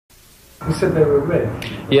You said they were red.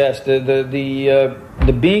 Yes, the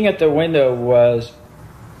being at the window was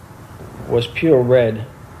pure red,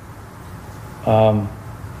 and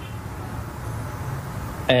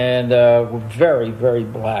very, very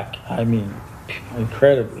black. I mean,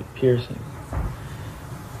 incredibly piercing.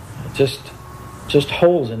 Just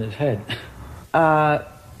holes in his head.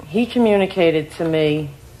 He communicated to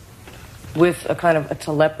me with a kind of a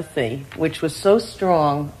telepathy, which was so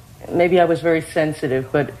strong. Maybe I was very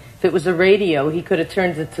sensitive, but if it was a radio, he could have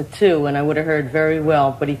turned it to 2 and I would have heard very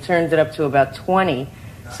well, but he turned it up to about 20.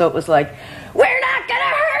 So it was like, we're not gonna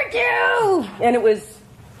hurt you! And it was,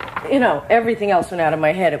 you know, everything else went out of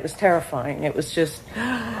my head. It was terrifying. It was just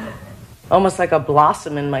almost like a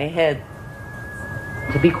blossom in my head.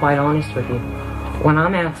 To be quite honest with you, when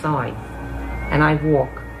I'm outside and I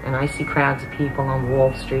walk and I see crowds of people on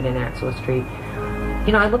Wall Street and Nassau Street,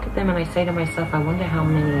 you know, I look at them and I say to myself, I wonder how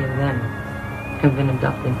many of them have been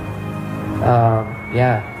abducted.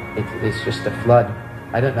 Yeah, it's just a flood.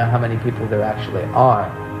 I don't know how many people there actually are,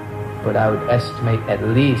 but I would estimate at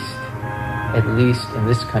least in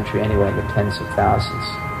this country anyway, in the tens of thousands,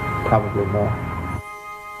 probably more.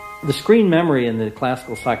 The screen memory in the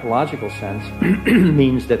classical psychological sense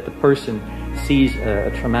means that the person sees a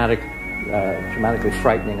traumatically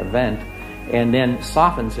frightening event and then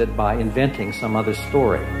softens it by inventing some other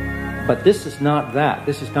story. But this is not that.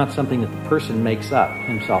 This is not something that the person makes up,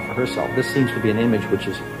 himself or herself. This seems to be an image which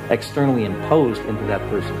is externally imposed into that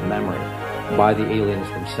person's memory by the aliens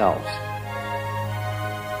themselves.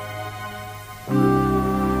 You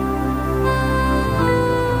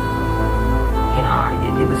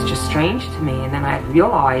know, it was just strange to me, and then I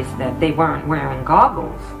realized that they weren't wearing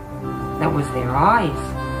goggles. That was their eyes.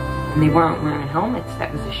 And they weren't wearing helmets.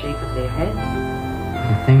 That was the shape of their heads.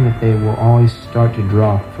 The thing that they will always start to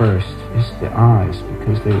draw first is the eyes,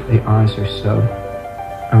 because the eyes are so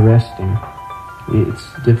arresting. It's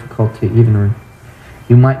difficult to even...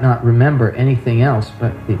 You might not remember anything else,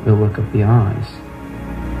 but the look of the eyes.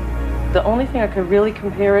 The only thing I could really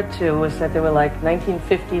compare it to was that they were like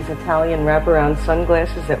 1950s Italian wraparound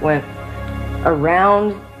sunglasses that went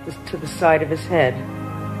around to the side of his head.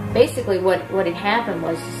 Basically what had happened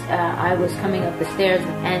was I was coming up the stairs,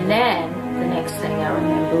 and then the next thing I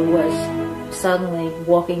remember was suddenly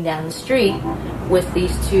walking down the street with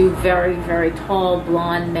these 2 very, very tall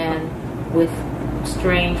blonde men with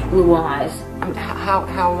strange blue eyes.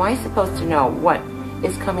 How am I supposed to know what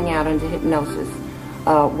is coming out under hypnosis?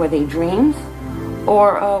 Were they dreams,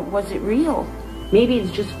 or was it real? Maybe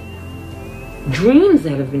it's just dreams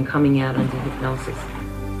that have been coming out under hypnosis.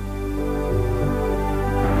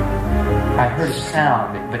 I heard a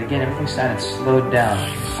sound, but again, everything sounded slowed down.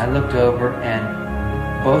 I looked over, and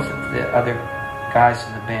both of the other guys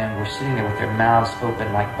in the band were sitting there with their mouths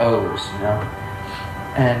open like O's, you know?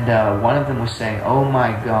 And one of them was saying, "Oh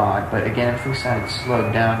my God," but again, everything sounded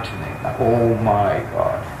slowed down to me. Like, "Oh my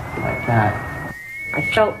God," like that. I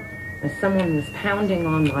felt as someone was pounding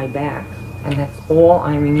on my back, and that's all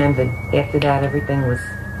I remembered. After that, everything was,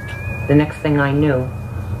 the next thing I knew,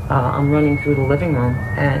 I'm running through the living room,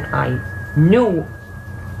 and I knew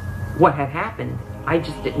what had happened. I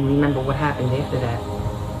just didn't remember what happened after that.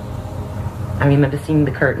 I remember seeing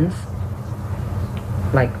the curtains,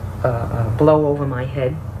 like, blow over my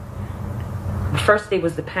head. First there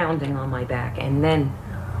was the pounding on my back, and then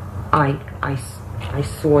I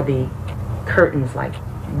saw the curtains like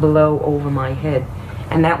blow over my head,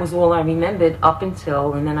 and that was all I remembered up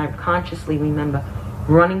until, and then I consciously remember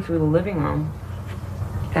running through the living room,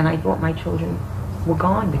 and I thought my children were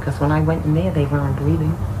gone, because when I went in there they weren't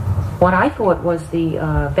breathing. What I thought was the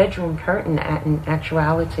bedroom curtain in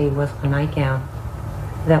actuality was a nightgown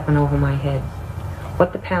that went over my head.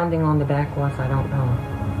 What the pounding on the back was, I don't know.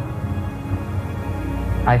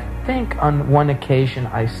 I think on one occasion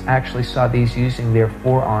I actually saw these using their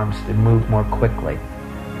forearms to move more quickly.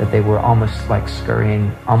 That they were almost like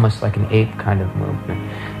scurrying, almost like an ape kind of movement.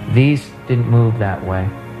 These didn't move that way.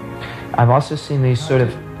 I've also seen these sort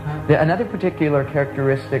of... Another particular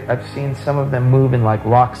characteristic, I've seen some of them move in like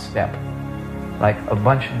lockstep. Like a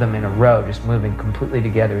bunch of them in a row, just moving completely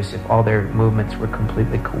together as if all their movements were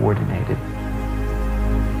completely coordinated.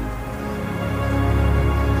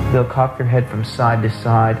 They'll cock their head from side to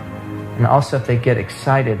side, and also if they get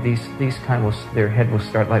excited, these kind will, their head will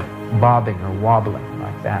start like bobbing or wobbling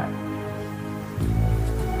like that.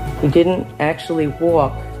 He didn't actually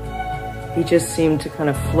walk. He just seemed to kind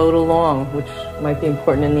of float along, which might be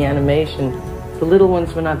important in the animation. The little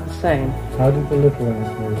ones were not the same. How did the little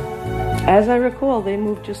ones move? As I recall, they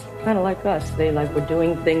moved just kind of like us. They like were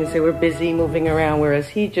doing things, they were busy moving around, whereas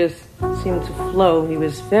he just seemed to flow. He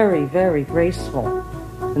was very, very graceful.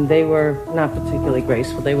 And they were not particularly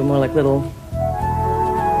graceful. They were more like little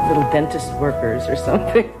dentist workers or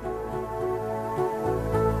something.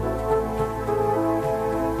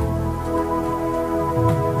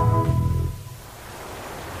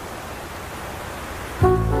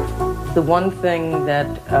 The one thing that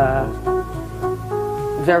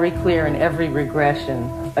very clear in every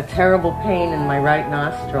regression, a terrible pain in my right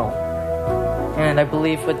nostril. And I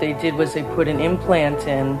believe what they did was they put an implant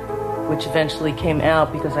in, which eventually came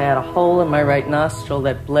out because I had a hole in my right nostril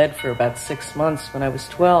that bled for about 6 months when I was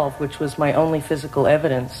 12, which was my only physical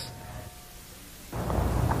evidence.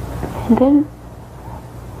 And then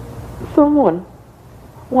someone,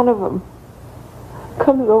 one of them,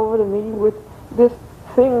 comes over to me with this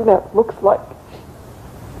thing that looks like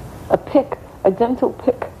a pick, a dental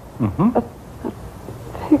pick. Mm-hmm. A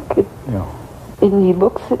pick. Yeah. And he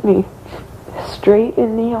looks at me straight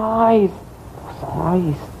in the eyes. Those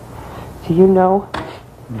eyes. Do you know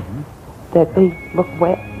that they look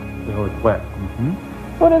wet? They look wet. Mm-hmm.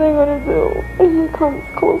 What are they going to do? And he comes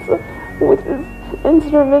closer with his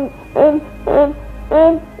instrument and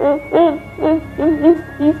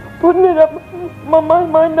he's putting it up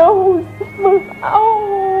my nose.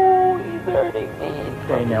 Oh, he's hurting me.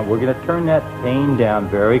 Okay, now we're going to turn that pain down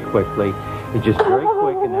very quickly. It's just very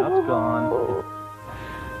quick and now it's gone.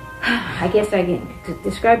 I guess I can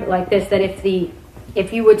describe it like this, that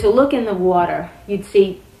if you were to look in the water, you'd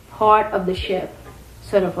see part of the ship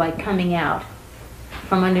sort of like coming out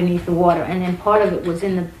from underneath the water, and then part of it was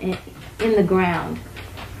in the ground.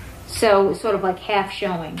 So it's sort of like half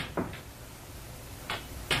showing.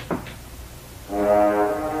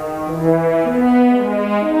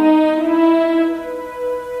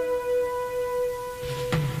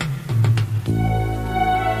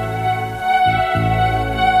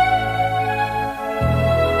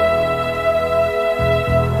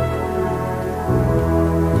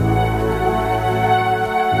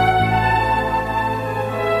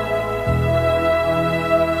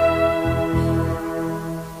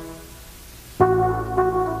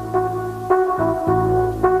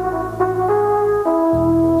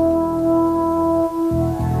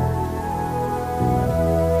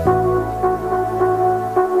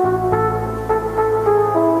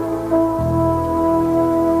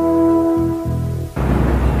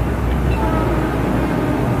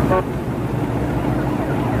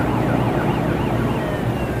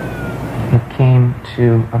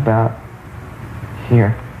 To about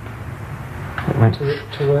here. It went, to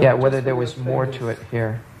where? yeah, whether there was more to it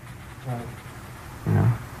here. Right. You know.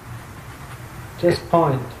 Just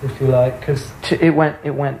point, if you like, because It went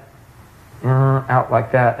out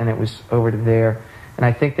like that, and it was over to there. And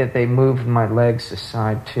I think that they moved my legs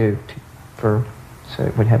aside too, so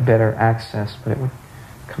it would have better access, but it would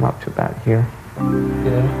come up to about here.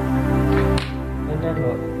 yeah. And then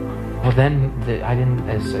what? Well, then I didn't,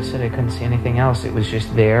 as I said, I couldn't see anything else. It was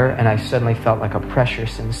just there, and I suddenly felt like a pressure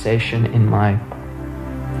sensation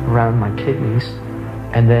around my kidneys.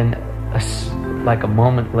 And then, like a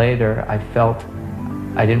moment later, I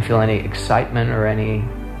didn't feel any excitement or it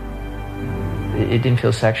didn't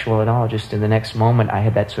feel sexual at all. Just in the next moment, I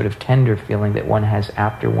had that sort of tender feeling that one has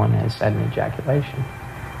after one has had an ejaculation.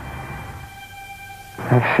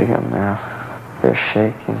 I see them now. They're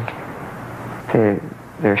shaking.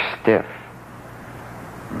 They're stiff.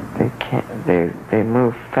 They can't. They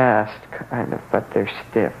move fast, kind of, but they're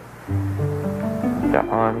stiff. The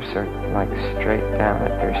arms are like straight down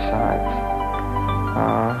at their sides.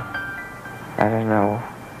 I don't know.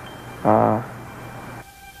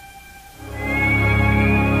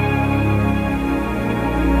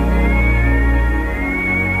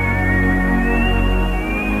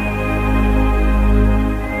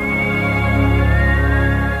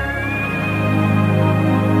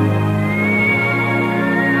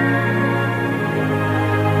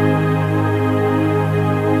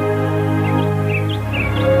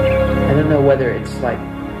 Whether it's like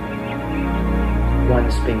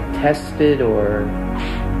one's being tested or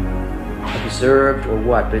observed or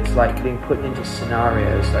what, but it's like being put into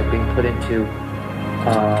scenarios, like being put into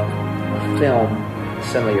a film.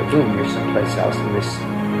 Suddenly, boom, you're someplace else in this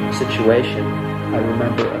situation. I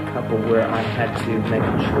remember a couple where I had to make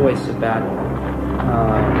a choice about,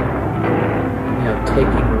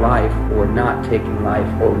 taking life or not taking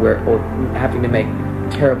life, or having to make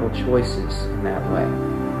terrible choices in that way.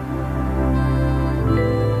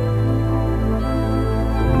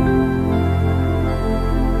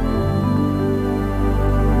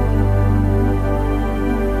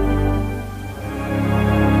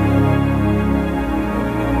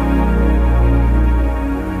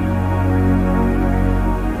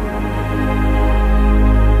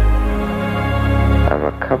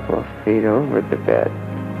 12 feet over the bed.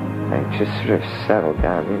 I just sort of settle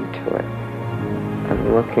down into it.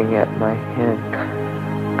 I'm looking at my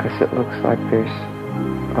hand because it looks like there's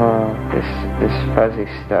this fuzzy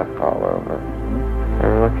stuff all over.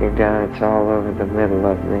 I'm looking down, it's all over the middle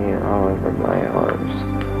of me and all over my arms.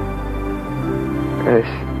 This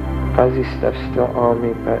fuzzy stuff's still on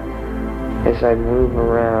me, but as I move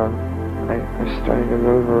around, I'm starting to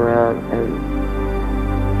move around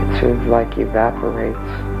and it sort of like evaporates.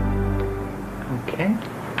 Okay.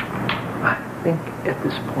 I think at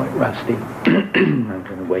this point, Rusty, I'm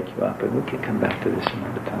going to wake you up and we can come back to this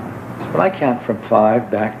another time. So when I count from 5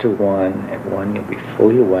 back to 1, at 1 you'll be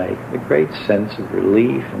fully awake, a great sense of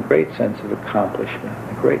relief, a great sense of accomplishment,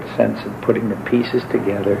 a great sense of putting the pieces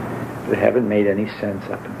together that haven't made any sense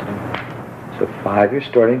up until now. So 5, you're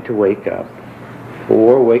starting to wake up.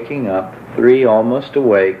 4, waking up. 3, almost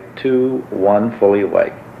awake. 2, 1, fully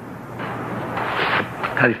awake.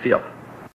 How do you feel?